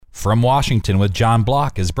From Washington with John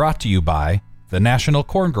Block is brought to you by the National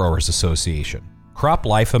Corn Growers Association, Crop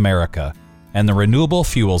Life America, and the Renewable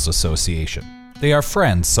Fuels Association. They are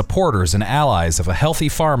friends, supporters, and allies of a healthy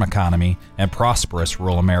farm economy and prosperous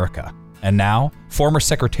rural America. And now, former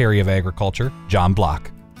Secretary of Agriculture, John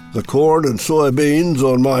Block. The corn and soybeans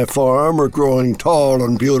on my farm are growing tall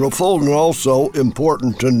and beautiful, and also,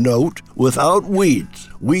 important to note, without weeds.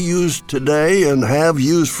 We use today and have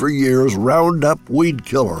used for years Roundup Weed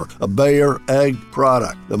Killer, a Bayer ag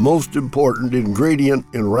product. The most important ingredient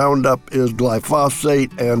in Roundup is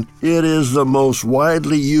glyphosate, and it is the most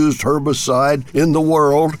widely used herbicide in the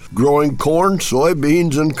world, growing corn,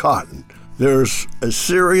 soybeans, and cotton. There's a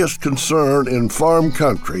serious concern in farm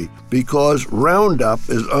country because Roundup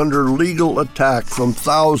is under legal attack from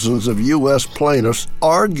thousands of U.S. plaintiffs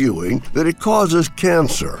arguing that it causes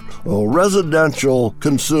cancer. Well, residential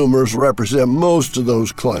consumers represent most of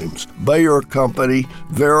those claims. Bayer Company,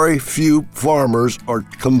 very few farmers are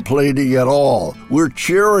complaining at all. We're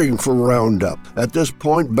cheering for Roundup. At this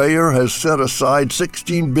point, Bayer has set aside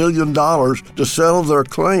 $16 billion to settle their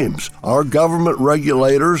claims. Our government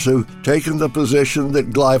regulators have taken the position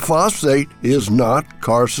that glyphosate is not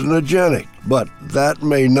carcinogenic, but that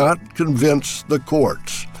may not convince the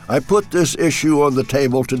courts. I put this issue on the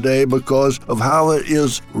table today because of how it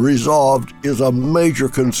is resolved is a major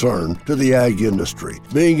concern to the ag industry.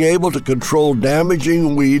 Being able to control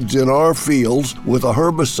damaging weeds in our fields with a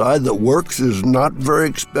herbicide that works is not very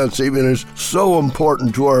expensive and is so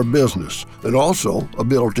important to our business, and also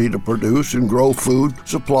ability to produce and grow food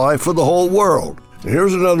supply for the whole world.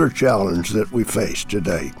 Here's another challenge that we face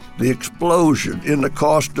today: the explosion in the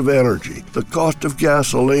cost of energy. The cost of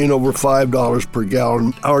gasoline over $5 per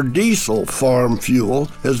gallon. Our diesel farm fuel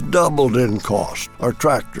has doubled in cost. Our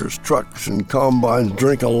tractors, trucks, and combines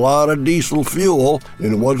drink a lot of diesel fuel,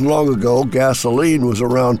 and it wasn't long ago gasoline was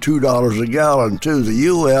around $2 a gallon too. The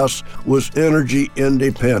U.S. was energy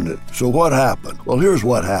independent. So what happened? Well, here's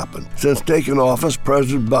what happened. Since taking office,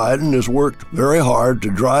 President Biden has worked very hard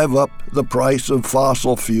to drive up the price of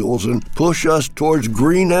fossil fuels and push us towards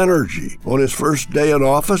green energy. On his first day in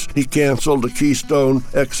office, he canceled the Keystone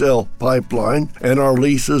XL pipeline and our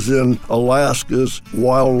leases in Alaska's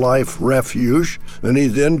wildlife refuge, and he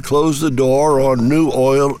then closed the door on new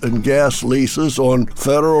oil and gas leases on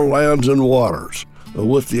federal lands and waters.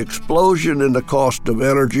 With the explosion in the cost of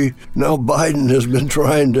energy, now Biden has been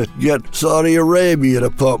trying to get Saudi Arabia to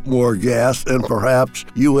pump more gas, and perhaps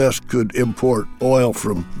U.S. could import oil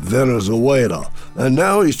from Venezuela. And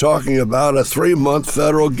now he's talking about a 3-month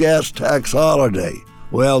federal gas tax holiday.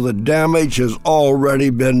 Well, the damage has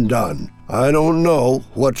already been done. I don't know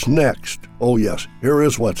what's next. Oh yes, here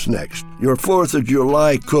is what's next. Your 4th of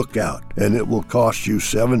July cookout, and it will cost you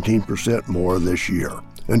 17% more this year.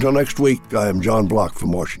 Until next week, I am John Block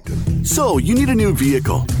from Washington. So, you need a new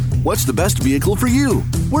vehicle. What's the best vehicle for you?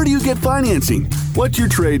 Where do you get financing? What's your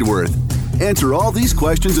trade worth? Answer all these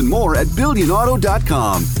questions and more at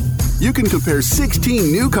BillionAuto.com. You can compare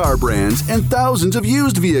 16 new car brands and thousands of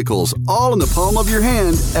used vehicles, all in the palm of your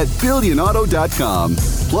hand at BillionAuto.com.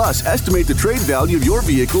 Plus, estimate the trade value of your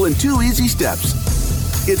vehicle in 2 easy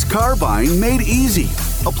steps. It's car buying made easy.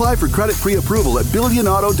 Apply for credit pre-approval at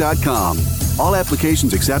BillionAuto.com. All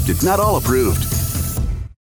applications accepted, not all approved.